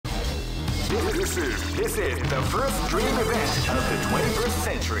This is the first dream event of the 21st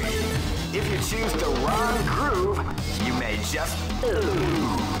century. If you choose the wrong groove, you may just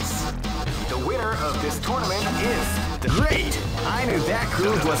lose. The winner of this tournament is the Great! I knew that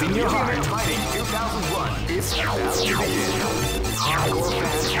groove was in your heart. Fighting 2001 is about to begin. Hardcore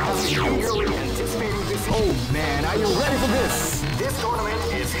fans have been eagerly anticipating this. Oh man, are you ready for this? This tournament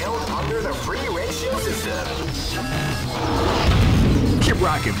is held under the free ratio system. Keep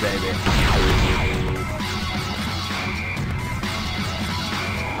rocking, baby.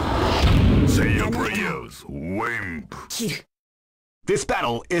 Say your prayers, wimp. This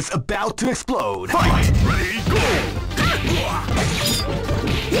battle is about to explode. Fight! Ready, go!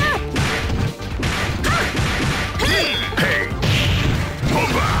 Hey!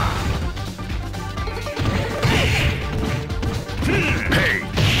 Over! Hey!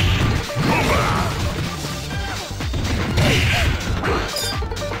 Over!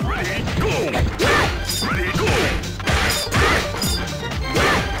 Ready, go! Ready, go!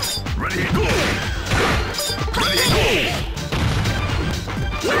 Ready, go! Ready, go! Ready, go!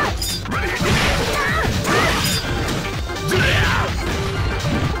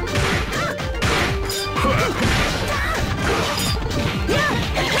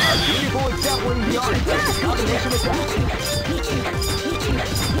 Beautiful example in the art of the combination attack.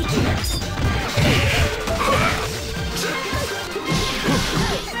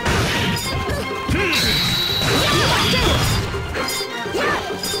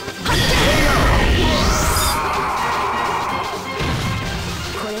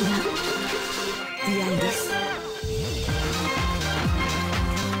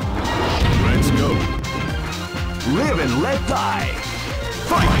 Let's go. Live and let die.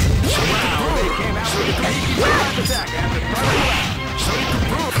 Fight! Wow, they came out with a sneaky surprise attack at the front of the round.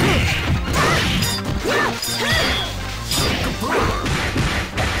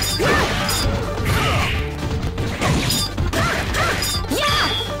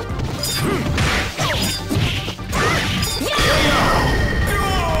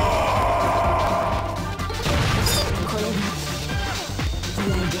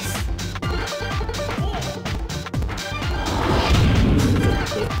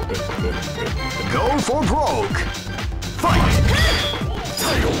 Go for broke! Fight!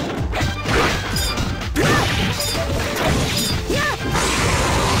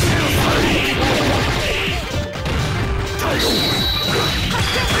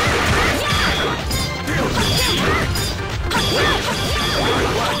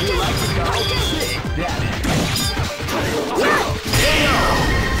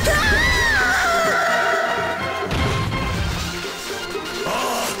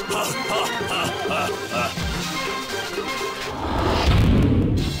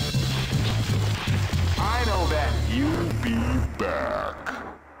 I know that you'll be back.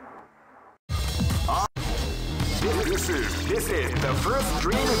 This is the first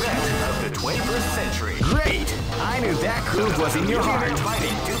dream event of the 21st century. Great! I knew that groove was in your heart.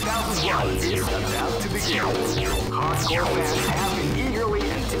 Fighting 2001 is about to begin. Hardcore fans have been eagerly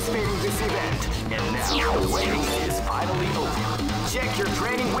anticipating this event, and now the waiting is finally over. Check your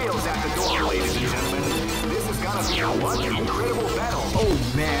training wheels at the door, ladies and gentlemen. This is gonna be one incredible battle. Oh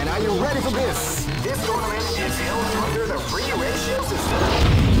man, are you ready for this? This tournament is held under the free ratio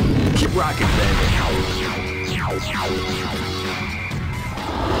system. Keep rocking, baby.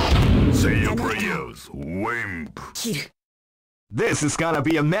 Say your prayers, wimp. This is gonna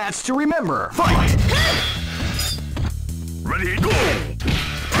be a match to remember. Fight! Ready, go!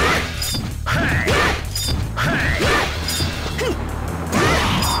 Hey! Hey!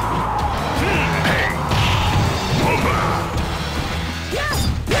 Hey! Over!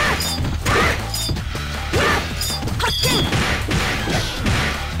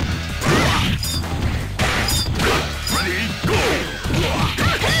 Ready, go!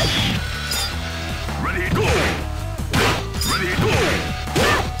 Ready, go! Ready, go!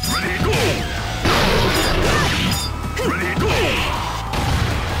 Ready, go! Ready, go!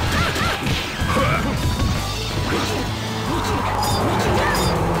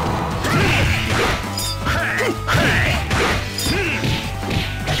 Hey! Hey!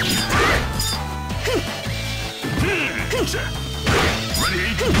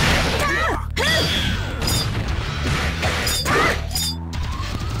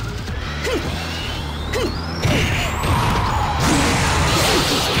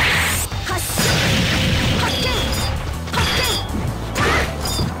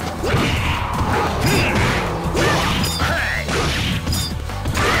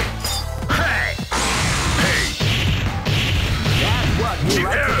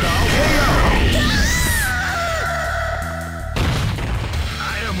 Ready?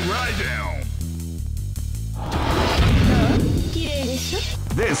 I am right down.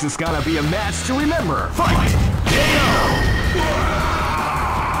 This is gonna be a match to remember. Fight! KO!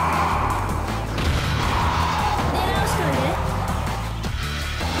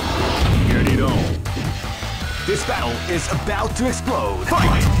 This battle is about to explode.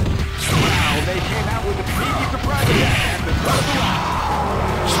 Fight! Wow, they came out with a sneaky surprise attack at the top of the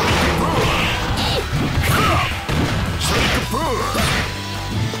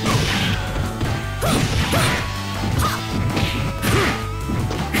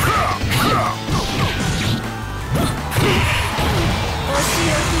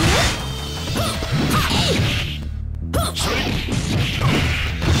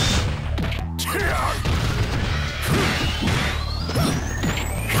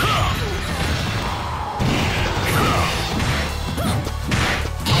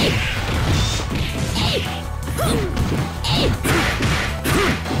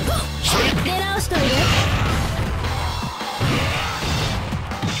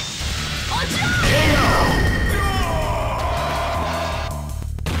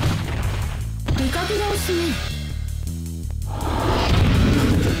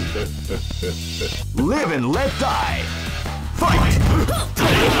Live and let die. Fight!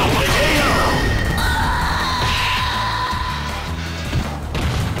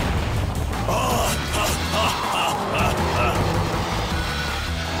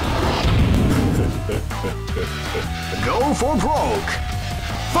 Go for broke.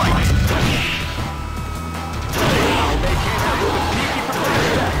 Fight! They came out with a sneaky surprise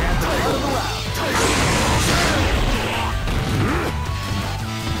attack at the end of the round.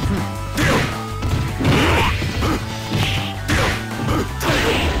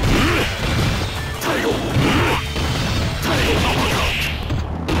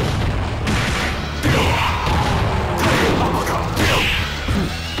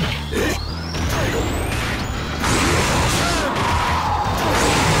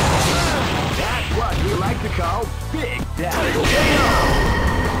 That's what we like to call Big Daddy.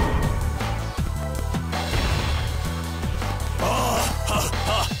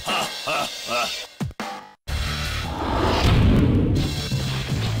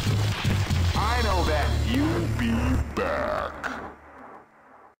 I know that you'll be back.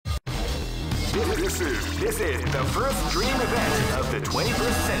 This is the first dream event of the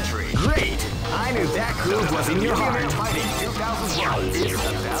 21st century. Great! I knew that groove was in your heart. Fighting 2001 is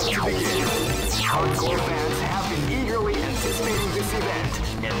about to begin. Hardcore fans have been eagerly anticipating this event,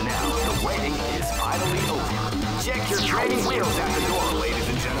 and now the waiting is finally over. Check your training wheels at the door, ladies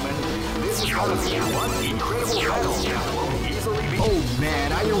and gentlemen. This is going to be one incredible battle that will easily be... Oh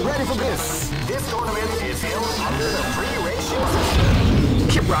man, are you ready for this? This tournament is held under the free ratio system.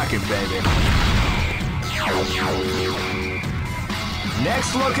 Keep rocking, baby.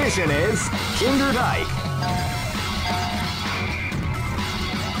 Next location is Kinderdijk.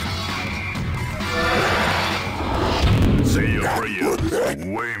 Say your prayers,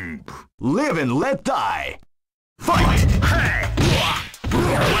 wimp. Live and let die. Fight! Hey!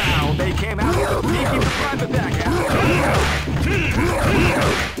 Wow, they came out with a sneaky surprise attack after.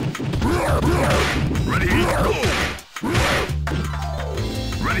 Ready, go!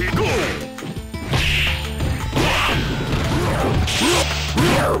 Ready, go!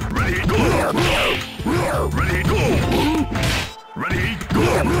 Ready, go! Ready, go! Ready, go!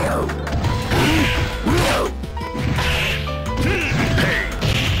 Hey!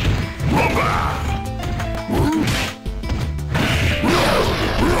 Bomba!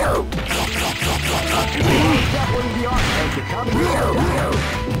 Definitely the art of the coming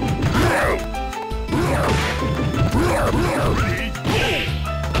Ready, go!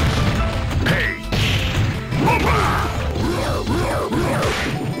 Hey! Bomba!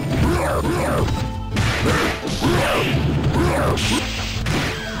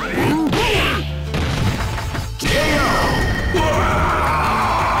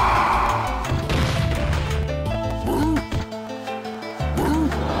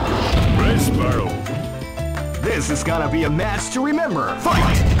 This is gonna be a match to remember.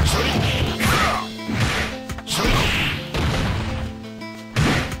 Fight!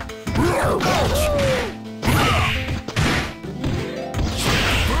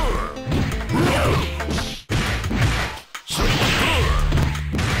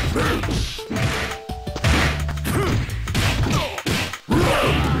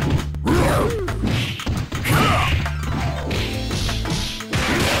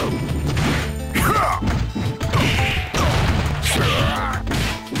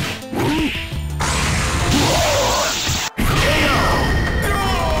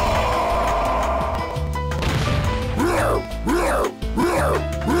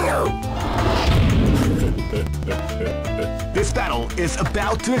 This battle is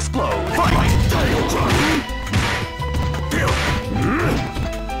about to explode. Fight!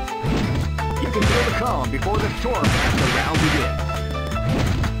 You can feel the calm before the storm as the round begins.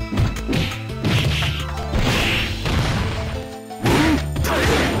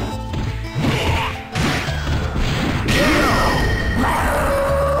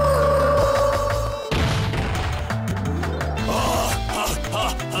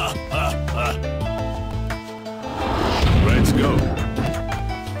 Let's go.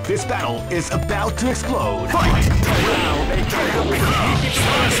 This battle is about to explode. Fight! Wow, they cut out with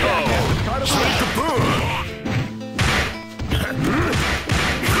Let's go.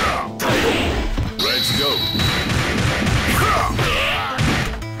 Let's go.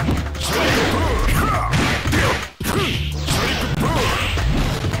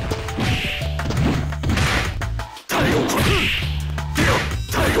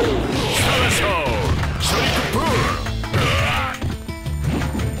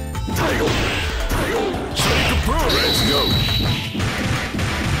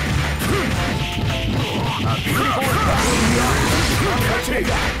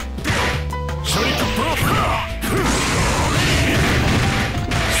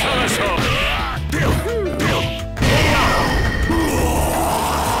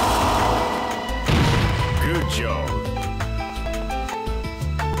 Good job.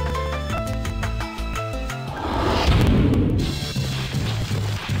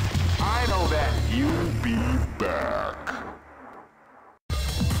 I know that you'll be back.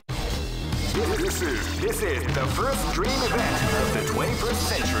 This is the first dream event of the 21st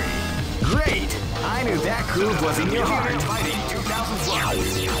century. Great! I knew that groove was in your heart. Fighting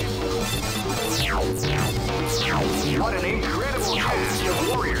 2001. What an incredible cast of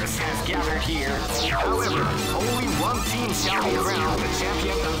warriors has gathered here. However, only one team shall be crowned the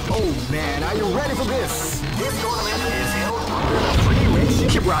champion. Oh man, are you ready for this? This tournament is held under the free ratio.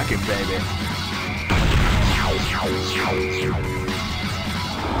 Keep rocking, baby.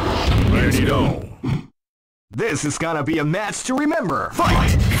 Ready to go. This is gonna be a match to remember.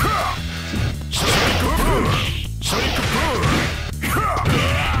 Fight!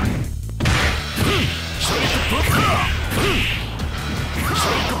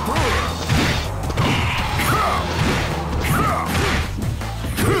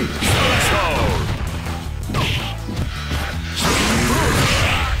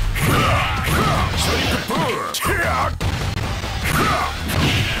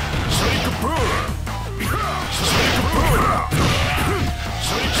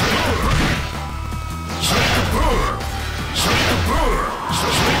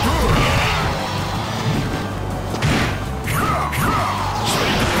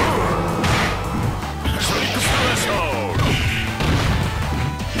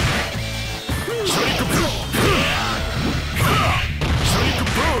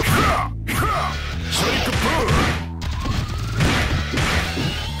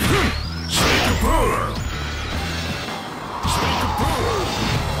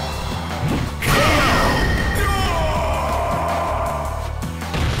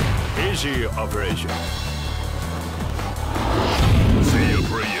 Easy operation. See you,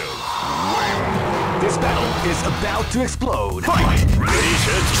 Priya. This battle is about to explode. Fight! Ready,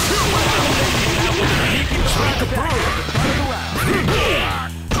 set,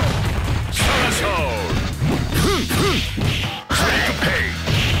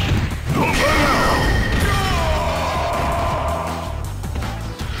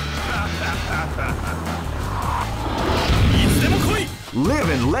 Live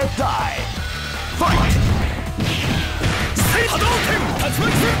and let die. Fight!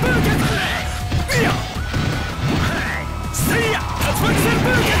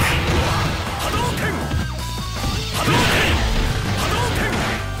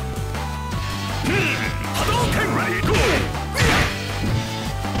 ready, go.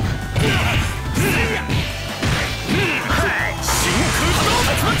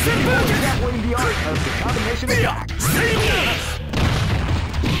 That way the art of the combination attack.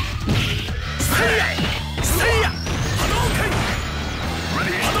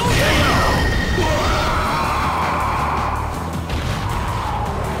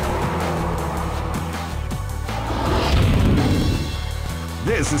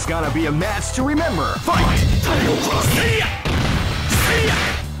 This is gonna be a match to remember. Fight!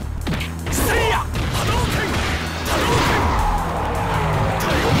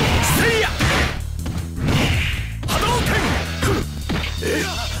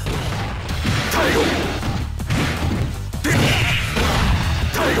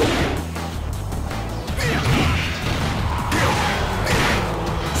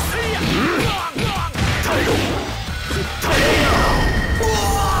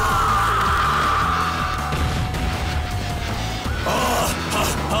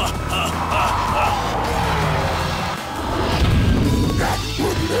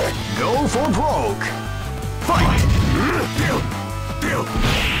 for broke. Fight!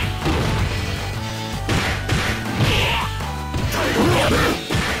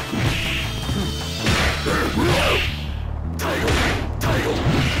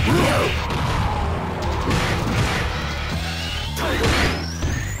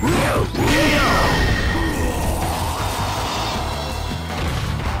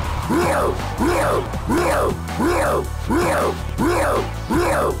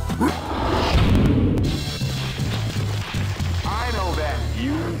 I know that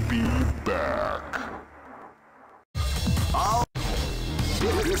you'll be back.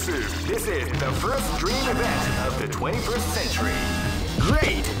 This is the first dream event of the 21st century.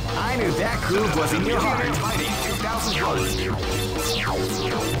 Great! I knew that groove was in your heart. Fighting 2001.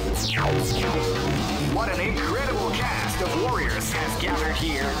 What an incredible cast of warriors has gathered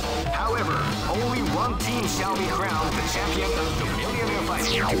here. However, only one team shall be crowned the champion of the Millionaire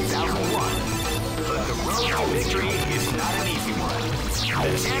Fighting 2001. But the road to victory is not an easy one.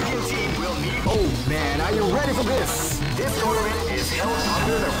 The champion team will need... Oh man, are you ready for this? This tournament is held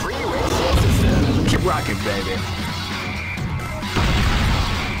under the free ratio system. Keep rocking, baby.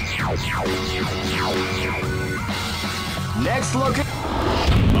 Next look at...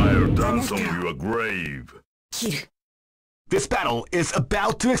 I'll dance on your grave. This battle is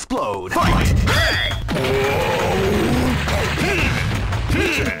about to explode. Fight!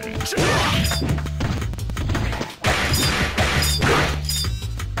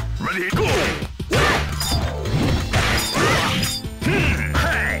 Ready, go!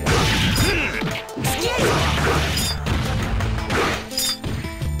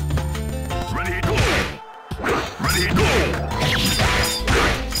 Ready, go! Ready, go!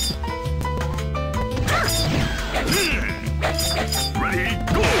 Ready,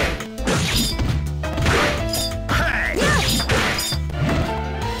 go!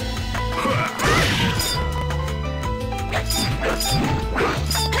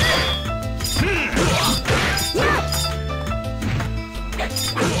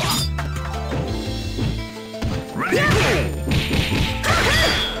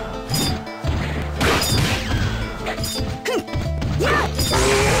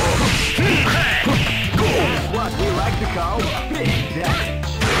 What we like to call big damage.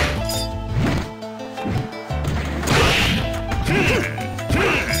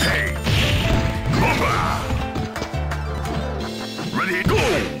 Hey! Comba! Ready, go!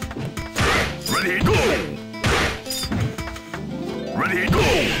 Ready, go! Ready, go!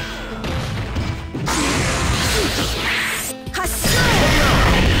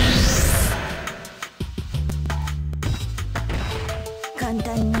 簡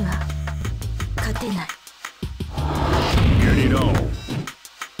単には勝てない。 Get it on!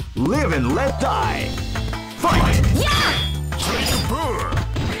 Live and let die. Fight! Take a burn!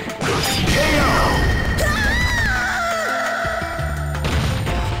 KO!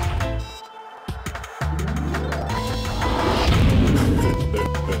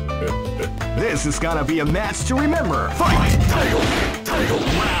 This is gonna be a match to remember. Fight! Title!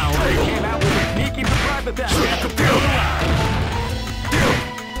 Wow, they came out with a sneaky surprise attack.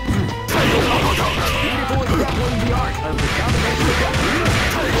 Beautiful example in the art of the combination attack.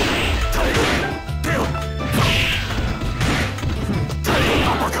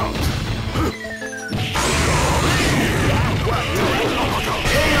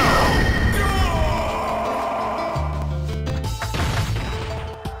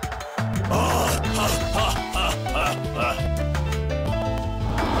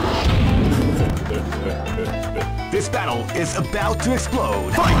 This battle is about to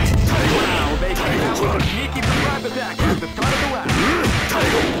explode. Fight! Wow, they came out with a sneaky surprise attack at the start of the round.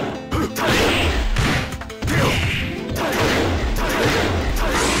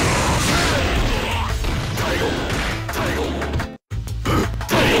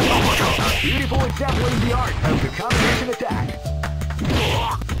 Beautiful example in the art of the combination attack.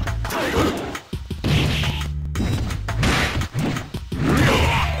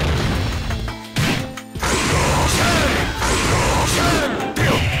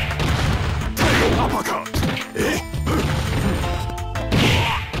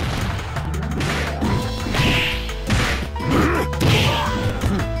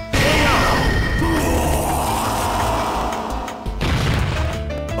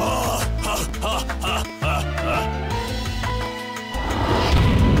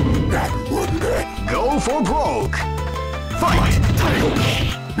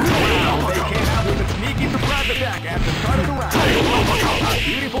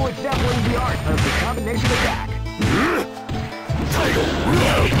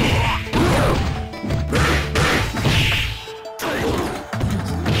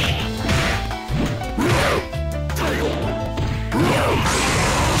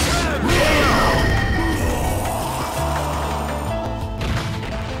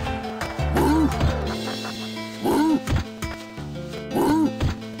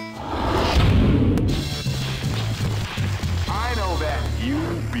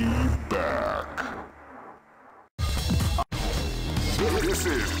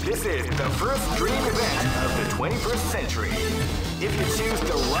 first dream event of the 21st century. If you choose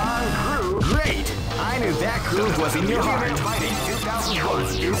the wrong groove, great! I knew that groove was in your heart. Fighting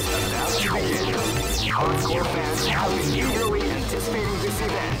 2001 is about to begin. Hardcore fans have been eagerly anticipating this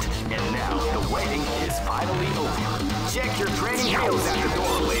event, and now the waiting is finally over. Check your training wheels at the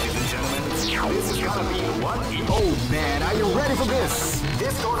door, ladies and gentlemen. This is gonna be one. Oh man, are you ready for this?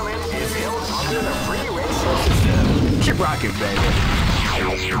 This tournament is held under the free ratio system. Keep rocking, baby.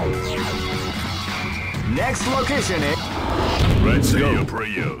 Next location is... Let's go. Your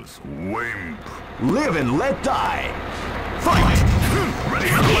prayers, wimp. Live and let die. Fight! Ready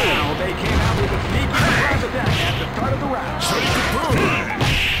to go! Well, they came out with a sneaky surprise attack at the start of the round.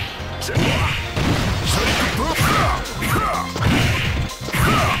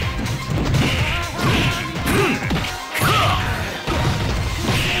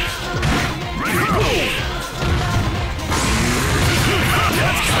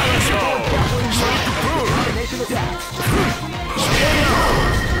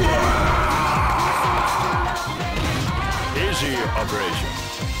 Easy operation.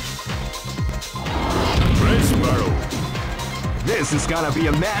 Press barrel. This is gonna be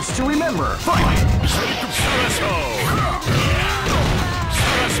a match to remember. Fight!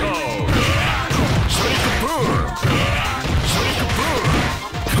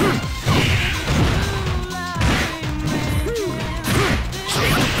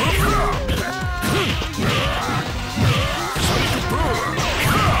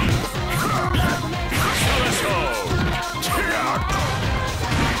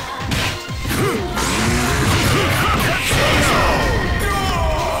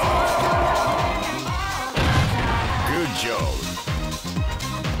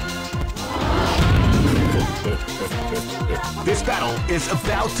 This battle is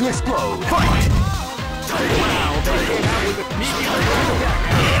about to explode. Fight! Wow, they came out with a sneaky surprise attack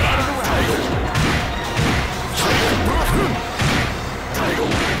at the start of the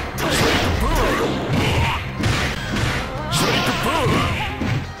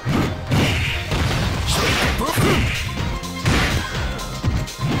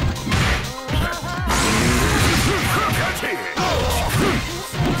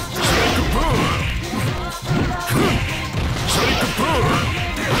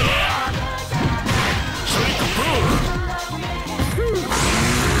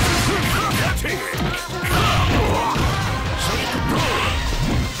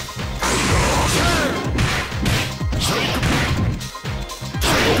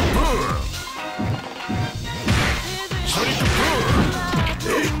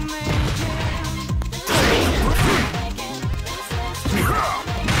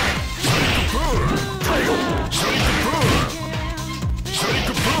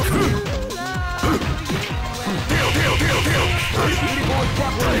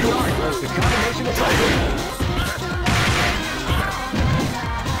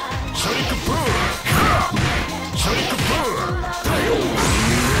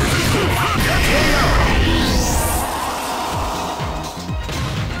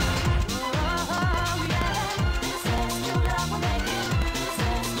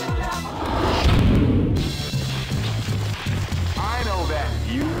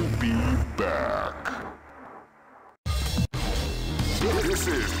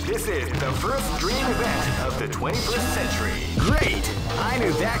This is the first dream event of the 21st century. Great! I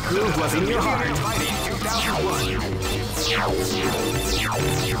knew that groove was in your heart. Fighting 2001.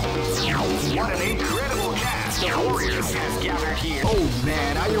 What an incredible cast of warriors has gathered here. Oh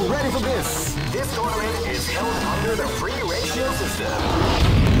man, are you ready for this? This tournament is held under the free ratio system.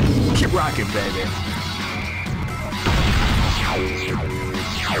 Keep rocking, baby.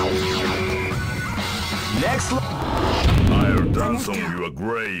 Next. I'll dance on your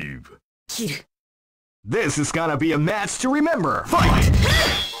grave. This is gonna be a match to remember. Fight!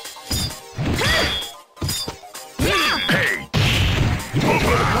 Hey!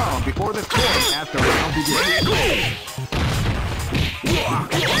 Calm before the storm as the round begins.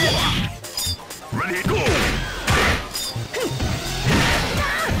 Ready to go!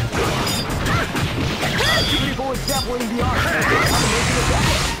 Beautiful exampling the art.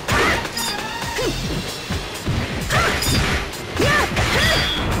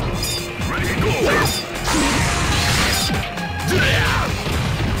 Ready to go!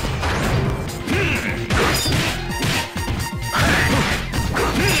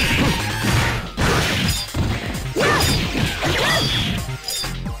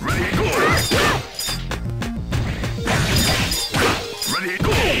 Ready to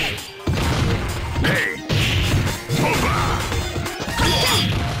go! Hey! Over!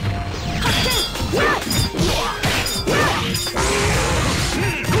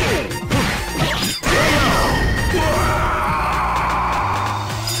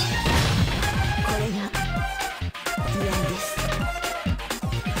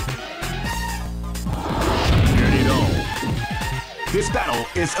 This battle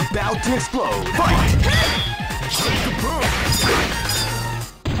is about to explode. Fight!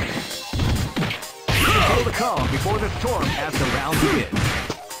 Feel the calm before the storm as the round begins.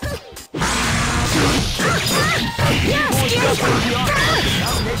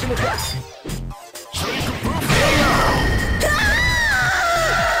 Combination attack.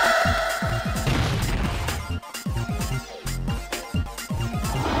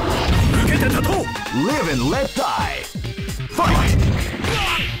 Live and let die. Fight!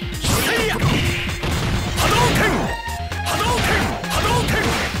 Hadouken! Hadouken! Hadouken!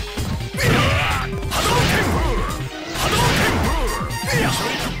 Hadouken! Hadouken!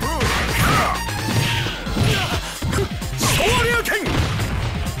 Shoryuken!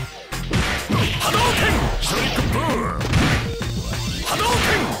 Hadouken!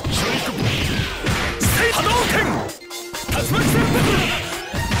 Hadouken! Say Hadouken! Tatsumaki!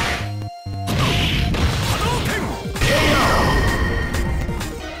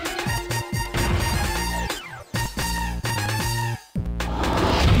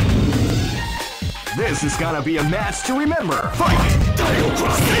 This is gonna be a match to remember. Fight! Hadouken!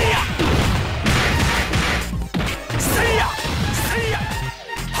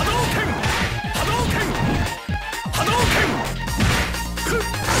 Hadouken! Hadouken! Hadouken!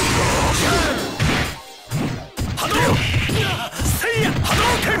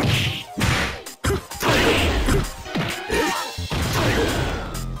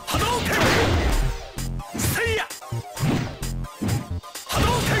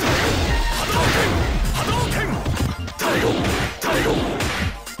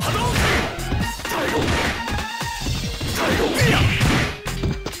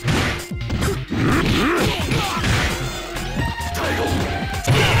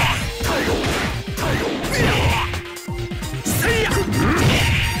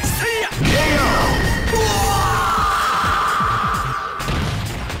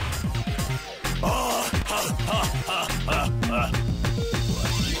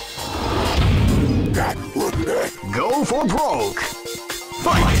 Go for broke!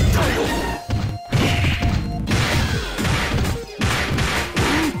 Fight!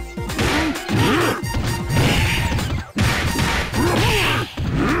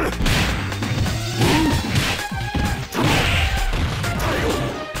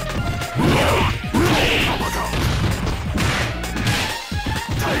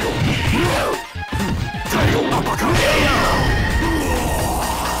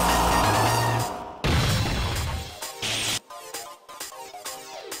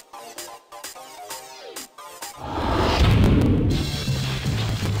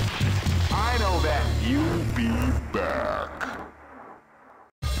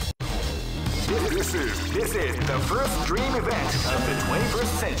 This is the first dream event of the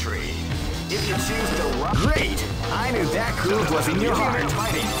 21st century. If you choose the right... Great! I knew that groove was in your heart.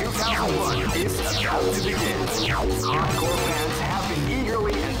 Fighting 2001 is about to begin. Hardcore fans have been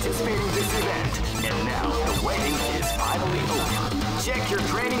eagerly anticipating this event, and now the waiting is finally over. Check your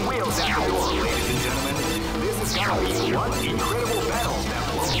training wheels at the door, ladies and gentlemen. This is gonna be one incredible battle that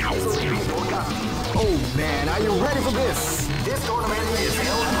won't easily be forgotten. Oh man, are you ready for this? This tournament is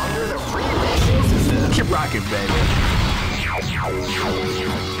held under the free ratio system. Keep rocking, baby.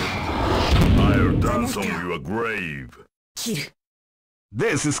 I'll dance on your grave.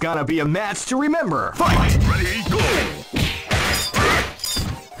 This is gonna be a match to remember. Fight! Ready, go!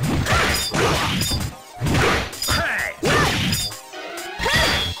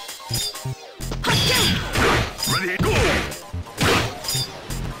 Ready, go!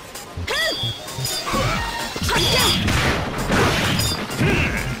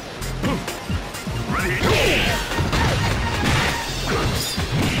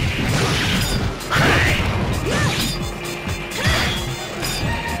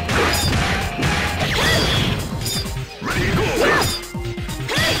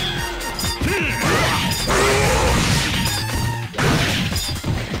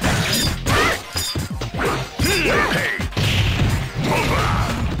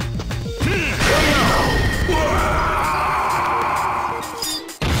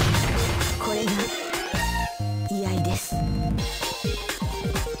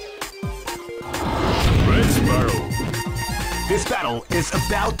 This battle is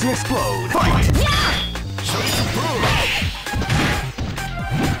about to explode. Fight!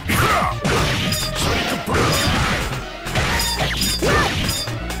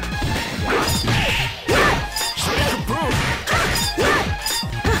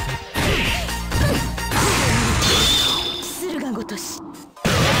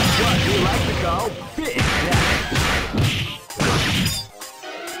 What we like to call big damage.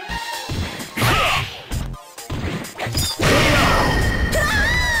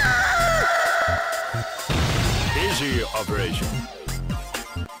 operation.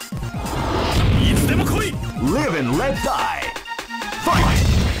 いつでも来い。 Live and let die.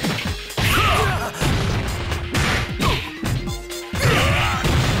 Fight!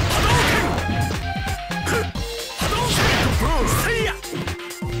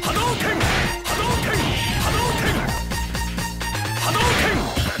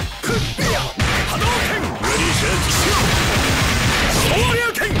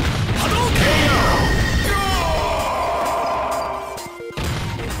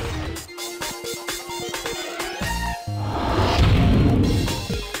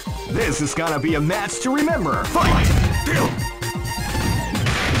 This is gonna be a match to remember. Fight!